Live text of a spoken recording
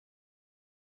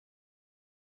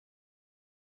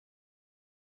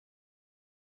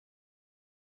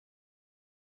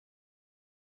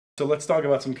So let's talk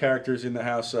about some characters in the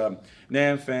house.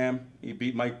 Nam Pham, he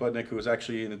beat Mike Budnick, who was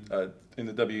actually in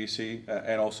the WEC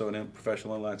and also a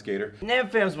professional inline skater. Nam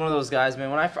Pham's one of those guys,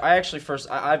 man. When I actually first,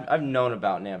 I've known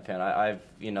about Nam Pham. I've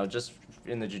just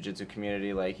in the jiu-jitsu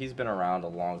community, like, he's been around a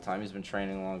long time. He's been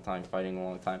training a long time, fighting a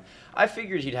long time. I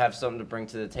figured he'd have something to bring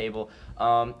to the table.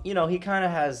 He kind of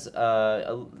has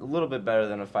a little bit better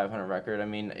than a 500 record. I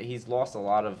mean, he's lost a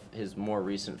lot of his more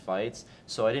recent fights,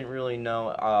 so I didn't really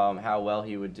know how well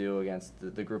he would do against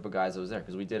the group of guys that was there,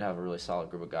 because we did have a really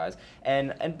solid group of guys.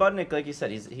 And Budnick, like you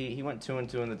said, he went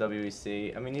 2-2 in the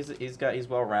WEC. I mean, he's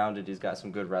well-rounded. He's got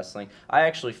some good wrestling. I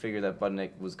actually figured that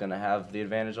Budnick was going to have the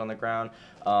advantage on the ground.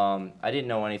 I didn't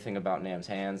know anything about Nam's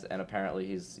hands, and apparently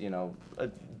he's, a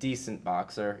decent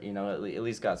boxer, at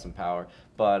least got some power.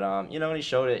 But, when he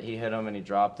showed it, he hit him and he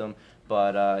dropped him.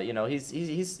 But,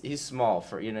 he's small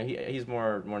for, he's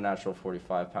more natural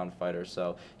 45-pound fighter.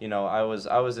 So, I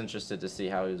was interested to see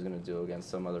how he was going to do against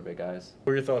some other big guys.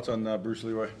 What are your thoughts on Bruce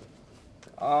Leroy?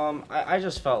 I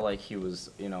just felt like he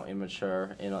was,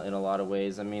 immature in a lot of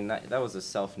ways. I mean, that was a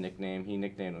self-nickname. He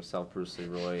nicknamed himself Bruce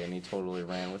Leroy, and he totally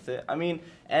ran with it. I mean,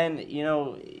 and,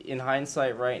 in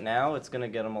hindsight right now, it's going to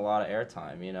get him a lot of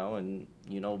airtime, and,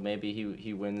 maybe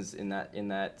he wins in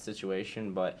that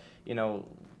situation, but,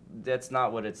 that's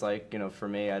not what it's like, for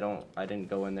me. I didn't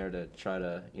go in there to try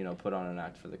to, put on an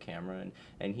act for the camera,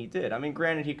 and he did. I mean,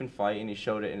 granted, he can fight, and he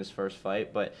showed it in his first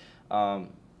fight, but,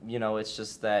 it's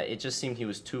just that it just seemed he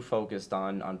was too focused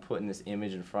on putting this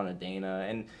image in front of Dana,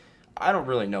 and I don't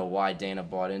really know why Dana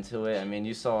bought into it. I mean,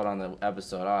 you saw it on the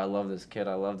episode, I love this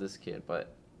kid,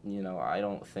 but, I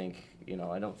don't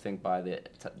think by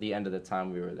the end of the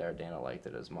time we were there, Dana liked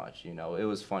it as much. It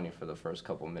was funny for the first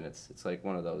couple minutes. It's like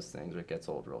one of those things where it gets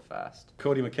old real fast.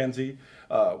 Cody McKenzie,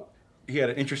 he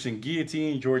had an interesting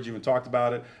guillotine. George even talked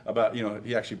about it,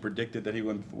 he actually predicted that he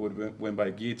would win by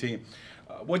guillotine.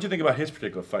 What do you think about his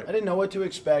particular fight? I didn't know what to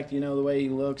expect, the way he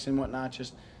looks and whatnot.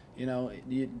 Just,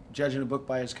 judging a book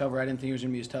by his cover, I didn't think he was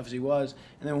going to be as tough as he was.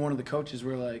 And then one of the coaches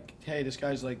were like, hey, this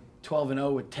guy's like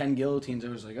 12-0 with 10 guillotines. I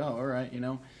was like, oh, all right,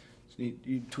 So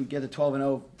you get the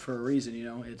 12-0 for a reason,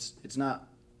 It's not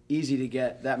easy to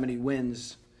get that many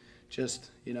wins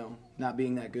just, not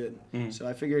being that good. So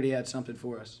I figured he had something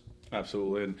for us.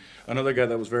 Absolutely. And another guy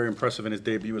that was very impressive in his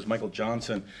debut was Michael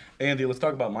Johnson. Andy, let's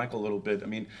talk about Michael a little bit. I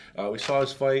mean, we saw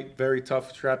his fight, very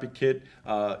tough, scrappy kid.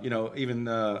 Even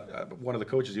one of the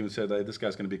coaches even said that this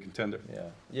guy's going to be a contender.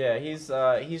 Yeah,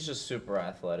 he's just super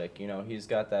athletic. He's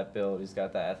got that build, he's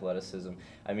got that athleticism.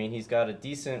 I mean, he's got a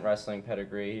decent wrestling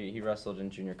pedigree. He wrestled in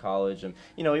junior college, and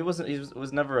he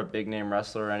was never a big name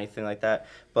wrestler or anything like that.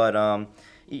 But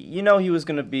he was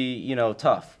going to be,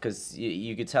 tough, because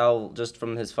you could tell just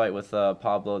from his fight with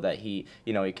Pablo that he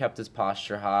kept his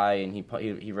posture high, and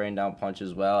he rained down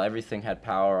punches well. Everything had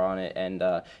power on it, and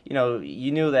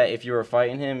you knew that if you were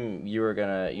fighting him, you were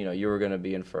gonna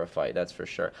be in for a fight. That's for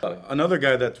sure. Another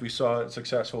guy that we saw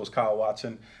successful was Kyle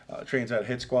Watson. Trains at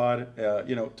Hit Squad.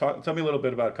 Tell me a little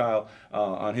bit about Kyle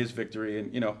on his victory,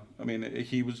 and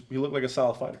he looked like a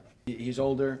solid fighter. He's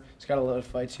older. He's got a lot of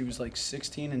fights. He was like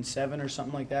 16-7 or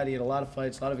something like that. He had a lot of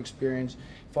fights, a lot of experience.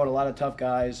 Fought a lot of tough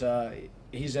guys.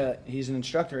 He's an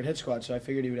instructor at Hit Squad, so I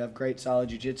figured he would have great, solid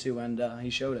jiu-jitsu, and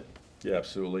he showed it. Yeah,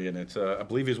 absolutely, and it's I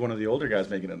believe he's one of the older guys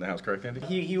making it in the house, correct, Andy?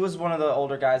 He was one of the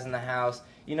older guys in the house,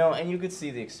 and you could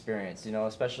see the experience,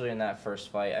 especially in that first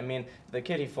fight. I mean, the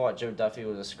kid he fought, Joe Duffy,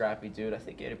 was a scrappy dude. I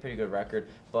think he had a pretty good record,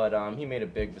 but he made a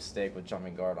big mistake with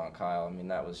jumping guard on Kyle. I mean,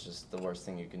 that was just the worst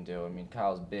thing you can do. I mean,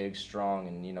 Kyle's big, strong,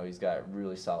 and he's got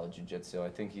really solid jiu-jitsu. I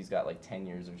think he's got like 10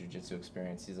 years of jiu-jitsu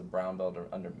experience. He's a brown belt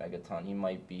under Megaton. He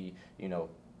might be,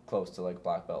 close to like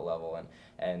black belt level,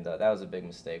 and that was a big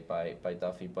mistake by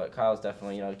Duffy. But Kyle's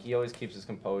definitely, he always keeps his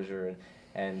composure,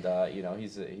 and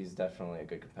he's definitely a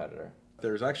good competitor.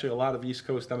 There's actually a lot of East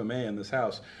Coast MMA in this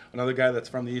house. Another guy that's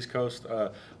from the East Coast,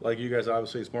 like you guys,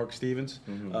 obviously, is Mark Stevens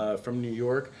from New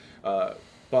York.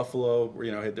 Buffalo,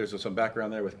 there's some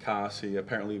background there with Cass. He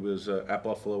apparently was at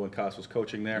Buffalo when Cass was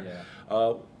coaching there.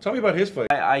 Yeah. Tell me about his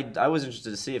fight. I was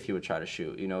interested to see if he would try to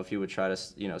shoot, if he would try to,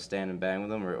 stand and bang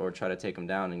with him, or try to take him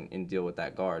down and deal with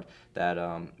that guard that,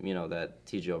 that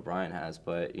T.J. O'Brien has.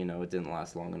 But, it didn't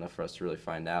last long enough for us to really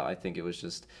find out. I think it was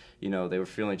just, they were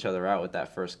feeling each other out with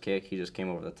that first kick. He just came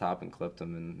over the top and clipped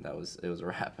him, and it was a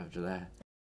wrap after that.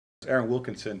 Aaron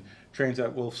Wilkinson trains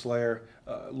at Wolf Slayer.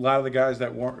 A lot of the guys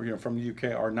that weren't, from the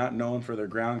UK are not known for their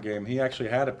ground game. He actually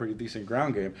had a pretty decent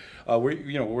ground game.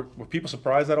 Were people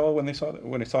surprised at all when they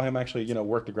saw him actually,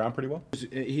 work the ground pretty well?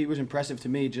 He was impressive to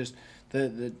me. Just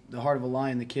the heart of a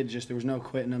lion. The kid, just there was no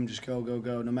quitting him. Just go,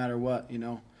 no matter what.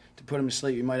 To put him to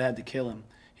sleep, you might have had to kill him.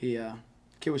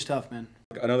 Kid was tough, man.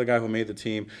 Another guy who made the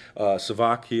team,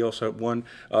 Savak, he also won.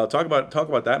 Talk about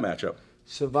that matchup.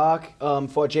 Savak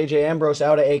fought J.J. Ambrose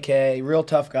out of AK. Real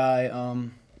tough guy.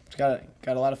 He's got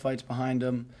a lot of fights behind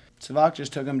him. Savak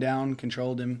just took him down,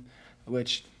 controlled him,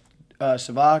 which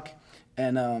Savak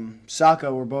and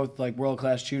Saka were both like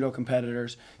world-class judo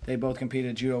competitors. They both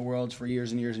competed at Judo Worlds for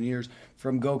years and years and years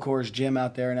from Gokor's gym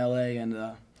out there in L.A. And,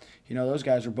 those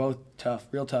guys were both tough,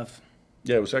 real tough.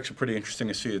 Yeah, it was actually pretty interesting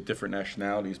to see the different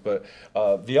nationalities. But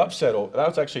the upset, that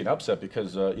was actually an upset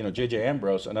because, J.J.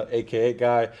 Ambrose, an AKA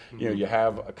guy, you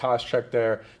have a Koscheck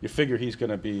there. You figure he's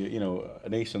going to be,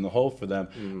 an ace in the hole for them.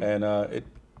 And it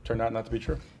turned out not to be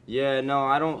true. Yeah, no,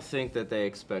 I don't think that they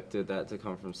expected that to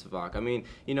come from Savak. I mean,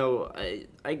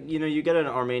 you get an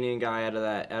Armenian guy out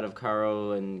of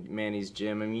Caro and Manny's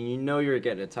gym. I mean, you're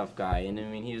getting a tough guy, and I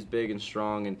mean, he was big and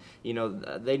strong, and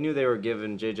they knew they were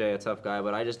giving JJ a tough guy,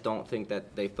 but I just don't think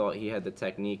that they thought he had the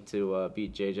technique to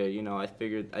beat JJ.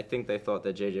 I think they thought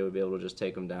that JJ would be able to just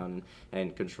take him down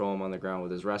and control him on the ground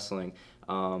with his wrestling.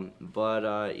 Savak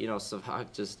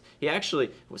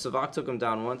Savak took him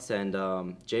down once, and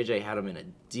JJ had him in a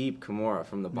deep Kimura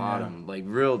from the bottom, like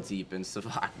real deep. And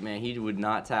Savak, man, he would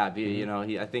not tap.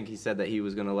 I think he said that he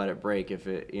was gonna let it break if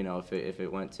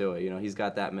it went to it. He's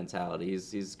got that mentality.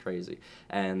 He's crazy,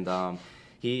 and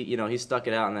he stuck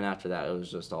it out. And then after that, it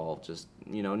was just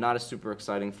not a super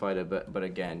exciting fight, but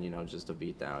again, just a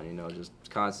beat down. Just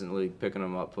constantly picking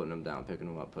him up, putting him down, picking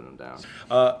him up, putting him down.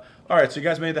 All right, so you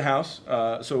guys made the house.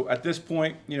 So at this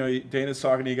point, Dana's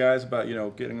talking to you guys about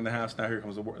getting in the house. Now here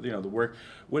comes the work. The work.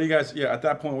 What do you guys? Yeah, at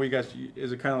that point,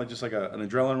 is it kind of like just like an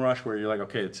adrenaline rush where you're like,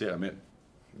 okay, it's it, I'm in.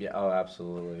 Yeah. Oh,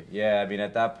 absolutely. Yeah. I mean,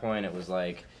 at that point, it was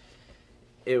like,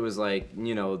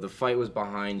 the fight was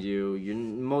behind you.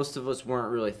 Most of us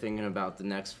weren't really thinking about the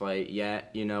next fight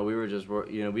yet. We just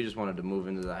wanted to move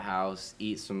into the house,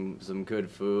 eat some good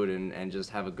food, and just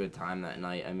have a good time that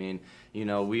night. I mean,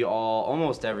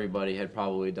 almost everybody had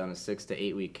probably done a 6 to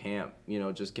 8 week camp,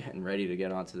 just getting ready to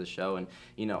get onto the show. And,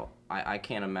 I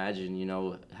can't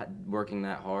imagine, working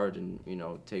that hard and,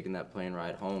 taking that plane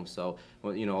ride home. So,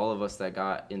 all of us that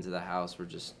got into the house were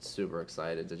just super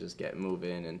excited to just move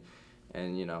in and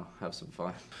have some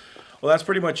fun. Well, that's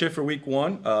pretty much it for week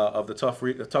 1 of the Tough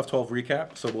 12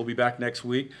 recap. So we'll be back next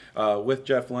week with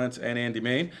Jeff Lentz and Andy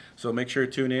Main. So make sure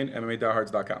to tune in,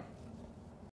 MMAdiehards.com.